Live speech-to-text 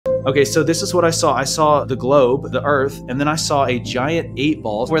Okay, so this is what I saw. I saw the globe, the earth, and then I saw a giant 8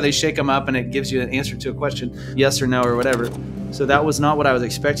 ball where they shake them up and it gives you an answer to a question, yes or no or whatever. So that was not what I was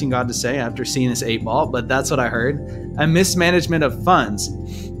expecting God to say after seeing this 8 ball, but that's what I heard. A mismanagement of funds,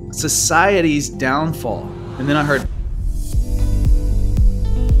 society's downfall. And then I heard,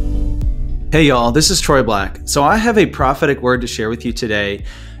 hey y'all, this is Troy Black. So I have a prophetic word to share with you today,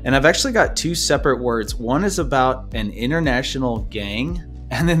 and I've actually got two separate words. One is about an international gang,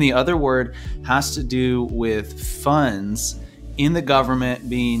 and then the other word has to do with funds in the government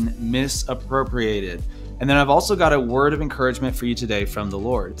being misappropriated. And then I've also got a word of encouragement for you today from the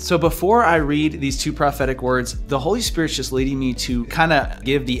Lord. So before I read these two prophetic words, the Holy Spirit's just leading me to kind of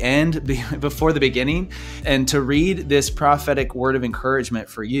give the end before the beginning and to read this prophetic word of encouragement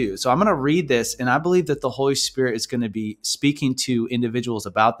for you. So I'm going to read this, and I believe that the Holy Spirit is going to be speaking to individuals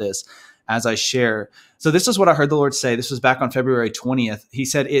about this as I share. So this is what I heard the Lord say. This was back on February 20th. He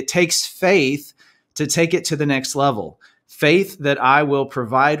said, it takes faith to take it to the next level. Faith that I will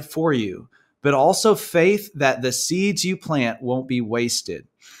provide for you, but also faith that the seeds you plant won't be wasted.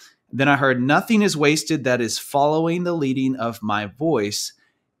 Then I heard, nothing is wasted that is following the leading of my voice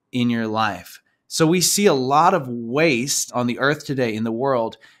in your life. So we see a lot of waste on the earth today in the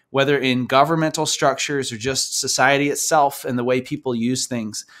world, whether in governmental structures or just society itself and the way people use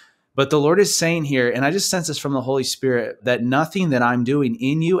things. But the Lord is saying here, and I just sense this from the Holy Spirit, that nothing that I'm doing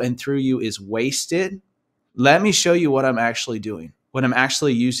in you and through you is wasted. Let me show you what I'm actually doing, what I'm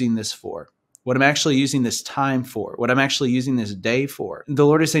actually using this for, what I'm actually using this time for, what I'm actually using this day for. The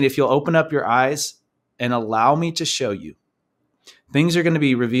Lord is saying, if you'll open up your eyes and allow me to show you, things are going to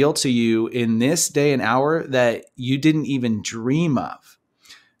be revealed to you in this day and hour that you didn't even dream of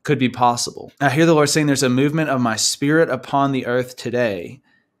could be possible. I hear the Lord saying there's a movement of my spirit upon the earth today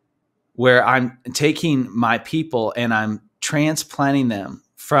where I'm taking my people and I'm transplanting them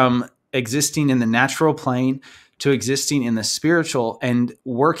from existing in the natural plane to existing in the spiritual and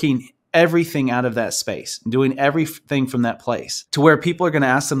working everything out of that space, doing everything from that place to where people are going to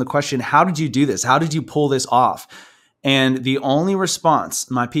ask them the question, how did you do this? How did you pull this off? And the only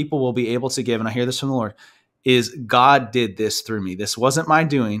response my people will be able to give, and I hear this from the Lord, is God did this through me. This wasn't my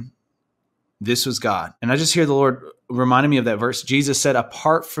doing. This was God. And I just hear the Lord reminding me of that verse. Jesus said,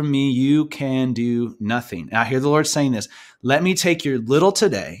 apart from me, you can do nothing. And I hear the Lord saying this, let me take your little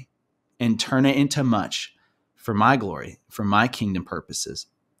today and turn it into much for my glory, for my kingdom purposes.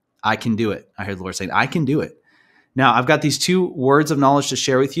 I can do it. I hear the Lord saying, I can do it. Now, I've got these two words of knowledge to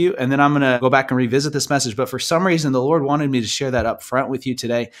share with you, and then I'm going to go back and revisit this message. But for some reason, the Lord wanted me to share that up front with you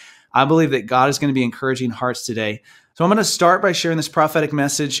today. I believe that God is going to be encouraging hearts today. So I'm going to start by sharing this prophetic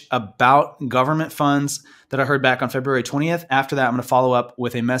message about government funds that I heard back on February 20th. After that, I'm going to follow up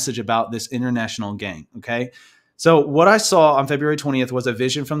with a message about this international gang, okay? So what I saw on February 20th was a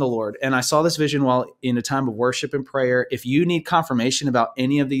vision from the Lord, and I saw this vision while in a time of worship and prayer. If you need confirmation about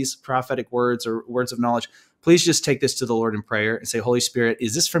any of these prophetic words or words of knowledge, please just take this to the Lord in prayer and say, Holy Spirit,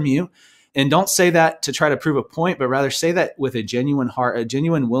 is this from you? And don't say that to try to prove a point, but rather say that with a genuine heart, a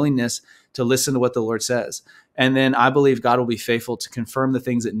genuine willingness to listen to what the Lord says. And then I believe God will be faithful to confirm the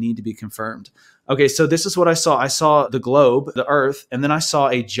things that need to be confirmed. Okay, so this is what I saw. I saw the globe, the earth, and then I saw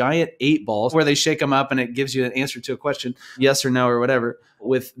a giant 8 ball where they shake them up and it gives you an answer to a question, yes or no or whatever.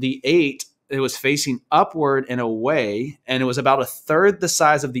 With the 8, it was facing upward and away, and it was about a third the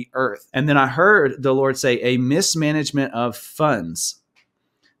size of the earth. And then I heard the Lord say, a mismanagement of funds.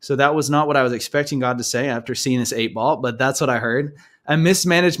 So that was not what I was expecting God to say after seeing this 8 ball, but that's what I heard. A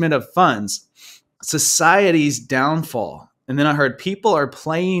mismanagement of funds, society's downfall. And then I heard people are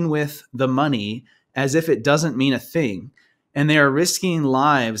playing with the money as if it doesn't mean a thing, and they are risking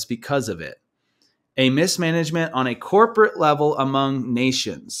lives because of it. A mismanagement on a corporate level among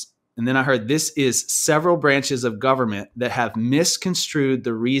nations. And then I heard this is several branches of government that have misconstrued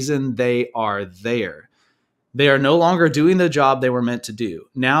the reason they are there. They are no longer doing the job they were meant to do.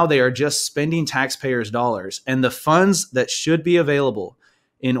 Now they are just spending taxpayers' dollars, and the funds that should be available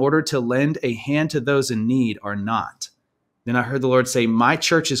in order to lend a hand to those in need are not. Then I heard the Lord say, my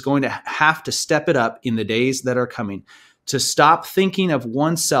church is going to have to step it up in the days that are coming, to stop thinking of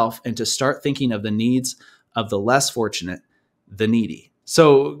oneself and to start thinking of the needs of the less fortunate, the needy.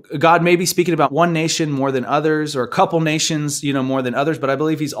 So God may be speaking about one nation more than others, or a couple nations, more than others, but I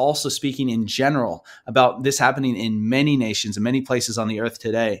believe he's also speaking in general about this happening in many nations and many places on the earth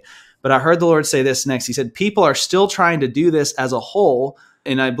today. But I heard the Lord say this next. He said, people are still trying to do this as a whole.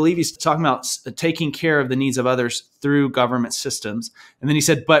 And I believe he's talking about taking care of the needs of others through government systems. And then he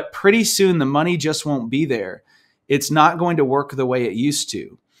said, but pretty soon the money just won't be there. It's not going to work the way it used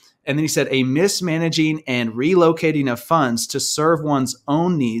to. And then he said, a mismanaging and relocating of funds to serve one's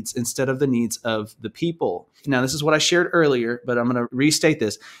own needs instead of the needs of the people. Now, this is what I shared earlier, but I'm going to restate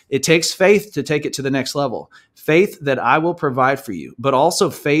this. It takes faith to take it to the next level. Faith that I will provide for you, but also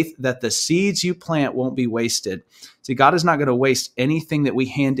faith that the seeds you plant won't be wasted. See, God is not going to waste anything that we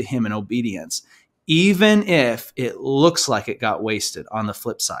hand to him in obedience, even if it looks like it got wasted on the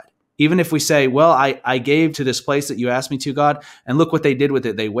flip side. Even if we say, well, I gave to this place that you asked me to, God, and look what they did with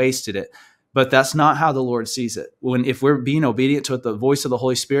it. They wasted it. But that's not how the Lord sees it. If we're being obedient to the voice of the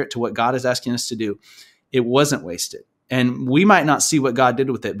Holy Spirit, to what God is asking us to do, it wasn't wasted. And we might not see what God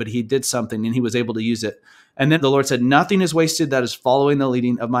did with it, but he did something and he was able to use it. And then the Lord said, nothing is wasted that is following the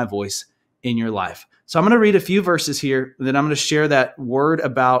leading of my voice in your life. So I'm going to read a few verses here, and then I'm going to share that word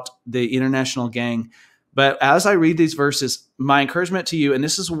about the international gang. But as I read these verses, my encouragement to you, and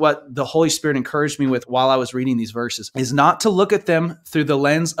this is what the Holy Spirit encouraged me with while I was reading these verses, is not to look at them through the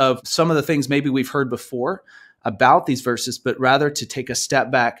lens of some of the things maybe we've heard before about these verses, but rather to take a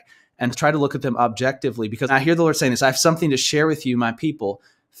step back and try to look at them objectively. Because I hear the Lord saying this, I have something to share with you, my people,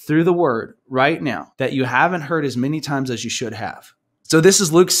 through the word right now that you haven't heard as many times as you should have. So this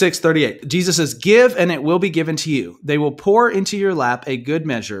is Luke 6:38. Jesus says, give and it will be given to you. They will pour into your lap a good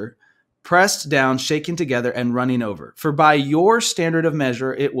measure, pressed down, shaken together, and running over. For by your standard of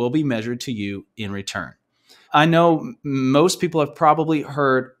measure, it will be measured to you in return. I know most people have probably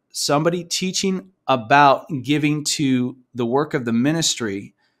heard somebody teaching about giving to the work of the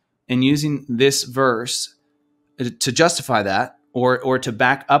ministry and using this verse to justify that or to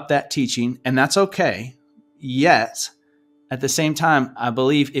back up that teaching, and that's okay. Yet, at the same time, I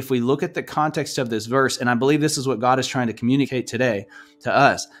believe if we look at the context of this verse, and I believe this is what God is trying to communicate today to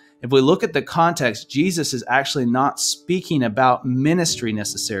us, if we look at the context, Jesus is actually not speaking about ministry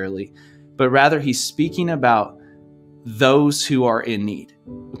necessarily, but rather he's speaking about those who are in need.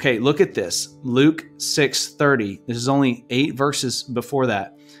 Okay, look at this. Luke 6:30. This is only 8 verses before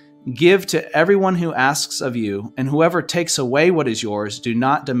that. Give to everyone who asks of you, and whoever takes away what is yours, do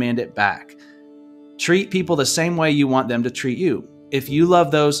not demand it back. Treat people the same way you want them to treat you. If you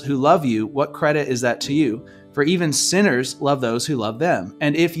love those who love you, what credit is that to you? For even sinners love those who love them.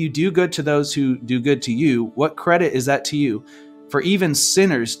 And if you do good to those who do good to you, what credit is that to you? For even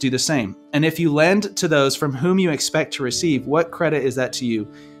sinners do the same. And if you lend to those from whom you expect to receive, what credit is that to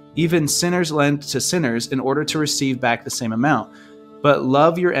you? Even sinners lend to sinners in order to receive back the same amount. But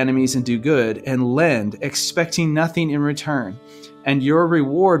love your enemies and do good, and lend, expecting nothing in return. And your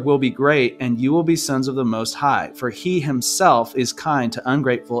reward will be great, and you will be sons of the Most High, for he himself is kind to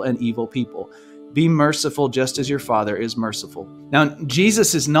ungrateful and evil people. Be merciful just as your Father is merciful. Now,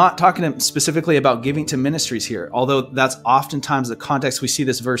 Jesus is not talking specifically about giving to ministries here, although that's oftentimes the context we see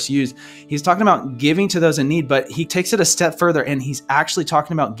this verse used. He's talking about giving to those in need, but he takes it a step further, and he's actually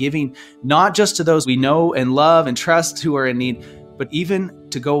talking about giving not just to those we know and love and trust who are in need, but even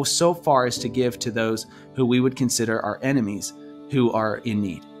to go so far as to give to those who we would consider our enemies who are in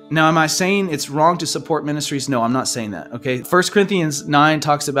need. Now, am I saying it's wrong to support ministries? No, I'm not saying that, okay? 1 Corinthians 9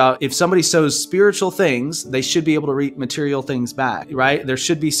 talks about if somebody sows spiritual things, they should be able to reap material things back, right? There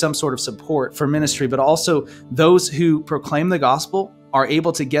should be some sort of support for ministry, but also those who proclaim the gospel are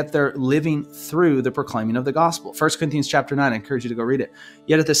able to get their living through the proclaiming of the gospel. 1 Corinthians chapter 9, I encourage you to go read it.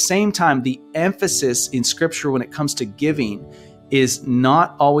 Yet at the same time, the emphasis in scripture when it comes to giving is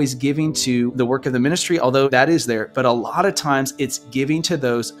not always giving to the work of the ministry, although that is there, but a lot of times it's giving to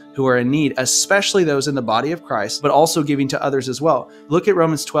those who are in need, especially those in the body of Christ, but also giving to others as well. Look at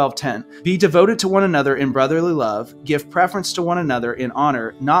Romans 12:10. Be devoted to one another in brotherly love, give preference to one another in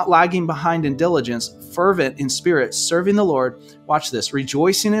honor, not lagging behind in diligence, fervent in spirit, serving the Lord. Watch this,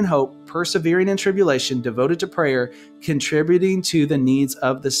 rejoicing in hope, persevering in tribulation, devoted to prayer, contributing to the needs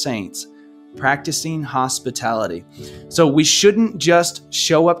of the saints, practicing hospitality. So we shouldn't just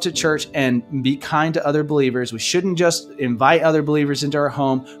show up to church and be kind to other believers. We shouldn't just invite other believers into our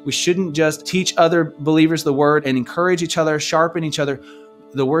home. We shouldn't just teach other believers the word and encourage each other, sharpen each other.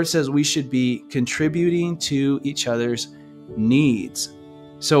 The word says we should be contributing to each other's needs.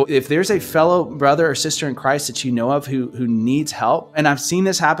 So if there's a fellow brother or sister in Christ that you know of who needs help, and I've seen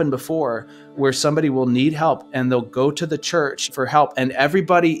this happen before, where somebody will need help and they'll go to the church for help, and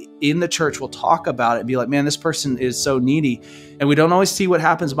everybody in the church will talk about it and be like, man, this person is so needy. And we don't always see what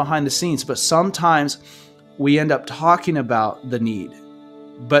happens behind the scenes, but sometimes we end up talking about the need,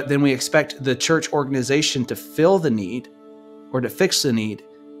 but then we expect the church organization to fill the need or to fix the need,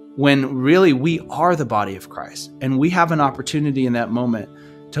 when really we are the body of Christ, and we have an opportunity in that moment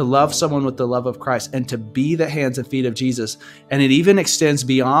to love someone with the love of Christ and to be the hands and feet of Jesus. And it even extends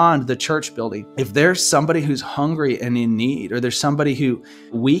beyond the church building. If there's somebody who's hungry and in need, or there's somebody who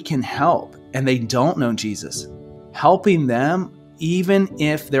we can help and they don't know Jesus, helping them, even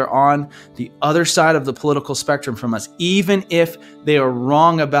if they're on the other side of the political spectrum from us, even if they are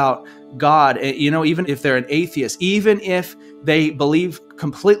wrong about God, even if they're an atheist, even if they believe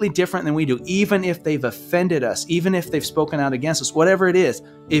completely different than we do, even if they've offended us, even if they've spoken out against us, whatever it is,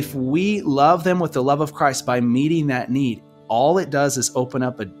 if we love them with the love of Christ by meeting that need, all it does is open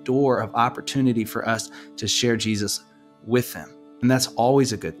up a door of opportunity for us to share Jesus with them. And that's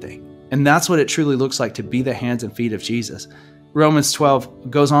always a good thing. And that's what it truly looks like to be the hands and feet of Jesus. Romans 12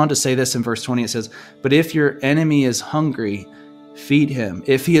 goes on to say this in verse 20. It says, "But if your enemy is hungry, feed him.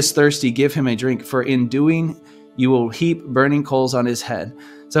 If he is thirsty, give him a drink. For in doing, you will heap burning coals on his head."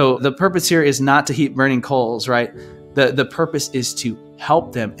 So the purpose here is not to heap burning coals, right? The purpose is to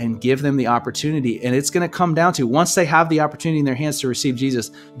help them and give them the opportunity. And it's going to come down to, once they have the opportunity in their hands to receive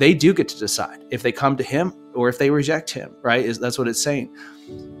Jesus, they do get to decide if they come to him or if they reject him, right? That's what it's saying.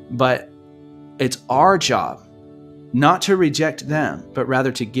 But it's our job not to reject them, but rather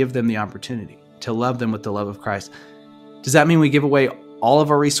to give them the opportunity, to love them with the love of Christ. Does that mean we give away all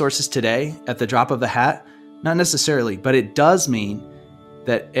of our resources today at the drop of the hat? Not necessarily, but it does mean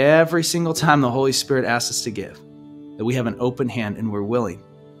that every single time the Holy Spirit asks us to give, that we have an open hand and we're willing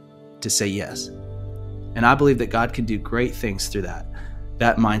to say yes. And I believe that God can do great things through that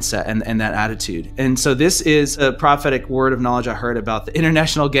mindset and that attitude. And so this is a prophetic word of knowledge I heard about the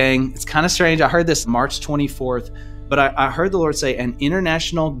international gang. It's kind of strange. I heard this March 24th, but I heard the Lord say, an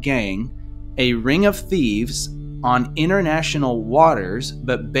international gang, a ring of thieves on international waters,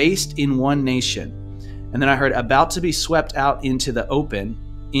 but based in one nation. And then I heard, about to be swept out into the open,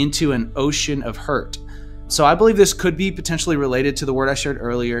 into an ocean of hurt. So I believe this could be potentially related to the word I shared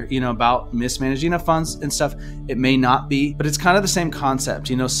earlier, about mismanaging of funds and stuff. It may not be, but it's kind of the same concept,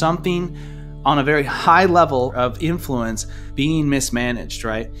 something on a very high level of influence being mismanaged,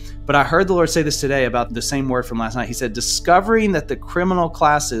 right? But I heard the Lord say this today about the same word from last night. He said, discovering that the criminal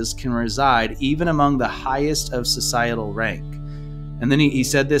classes can reside even among the highest of societal rank. And then he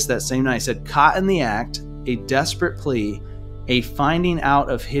said this that same night. He said, caught in the act, a desperate plea, a finding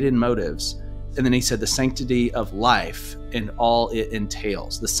out of hidden motives. And then he said, the sanctity of life and all it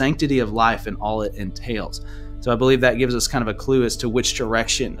entails. The sanctity of life and all it entails. So I believe that gives us kind of a clue as to which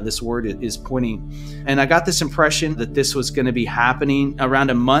direction this word is pointing. And I got this impression that this was going to be happening around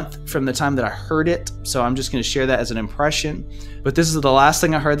a month from the time that I heard it. So I'm just going to share that as an impression. But this is the last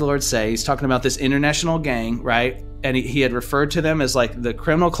thing I heard the Lord say. He's talking about this international gang, right? And he had referred to them as like the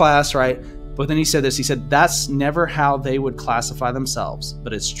criminal class, right? But then he said this, he said, that's never how they would classify themselves,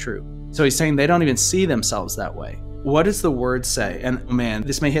 but it's true. So he's saying they don't even see themselves that way. What does the word say? And man,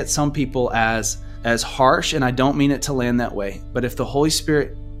 this may hit some people as harsh, and I don't mean it to land that way. But if the Holy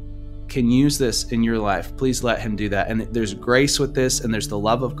Spirit can use this in your life, please let him do that. And there's grace with this, and there's the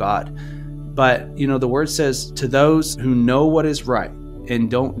love of God. But, the word says, to those who know what is right and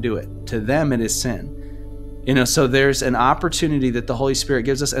don't do it, to them it is sin. So there's an opportunity that the Holy Spirit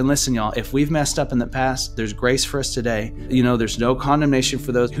gives us. And listen, y'all, if we've messed up in the past, there's grace for us today. There's no condemnation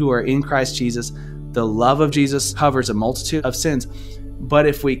for those who are in Christ Jesus. The love of Jesus covers a multitude of sins. But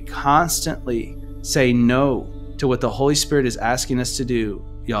if we constantly say no to what the Holy Spirit is asking us to do,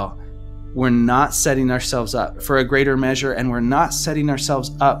 y'all, we're not setting ourselves up for a greater measure, and we're not setting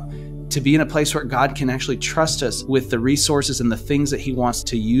ourselves up to be in a place where God can actually trust us with the resources and the things that he wants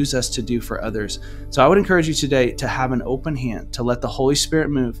to use us to do for others. So I would encourage you today to have an open hand, to let the Holy Spirit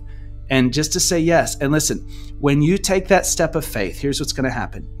move, and just to say yes. And listen, when you take that step of faith, here's what's going to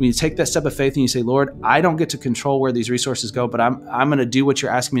happen. When you take that step of faith and you say, Lord, I don't get to control where these resources go, but I'm going to do what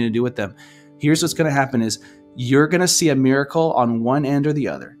you're asking me to do with them. Here's what's going to happen is you're going to see a miracle on one end or the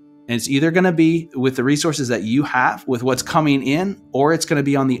other. And it's either going to be with the resources that you have, with what's coming in, or it's going to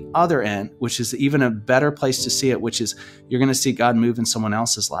be on the other end, which is even a better place to see it, which is you're going to see God move in someone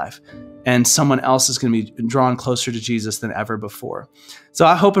else's life. And someone else is going to be drawn closer to Jesus than ever before. So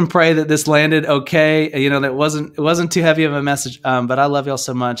I hope and pray that this landed okay. That it wasn't too heavy of a message, but I love y'all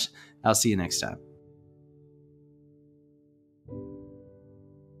so much. I'll see you next time.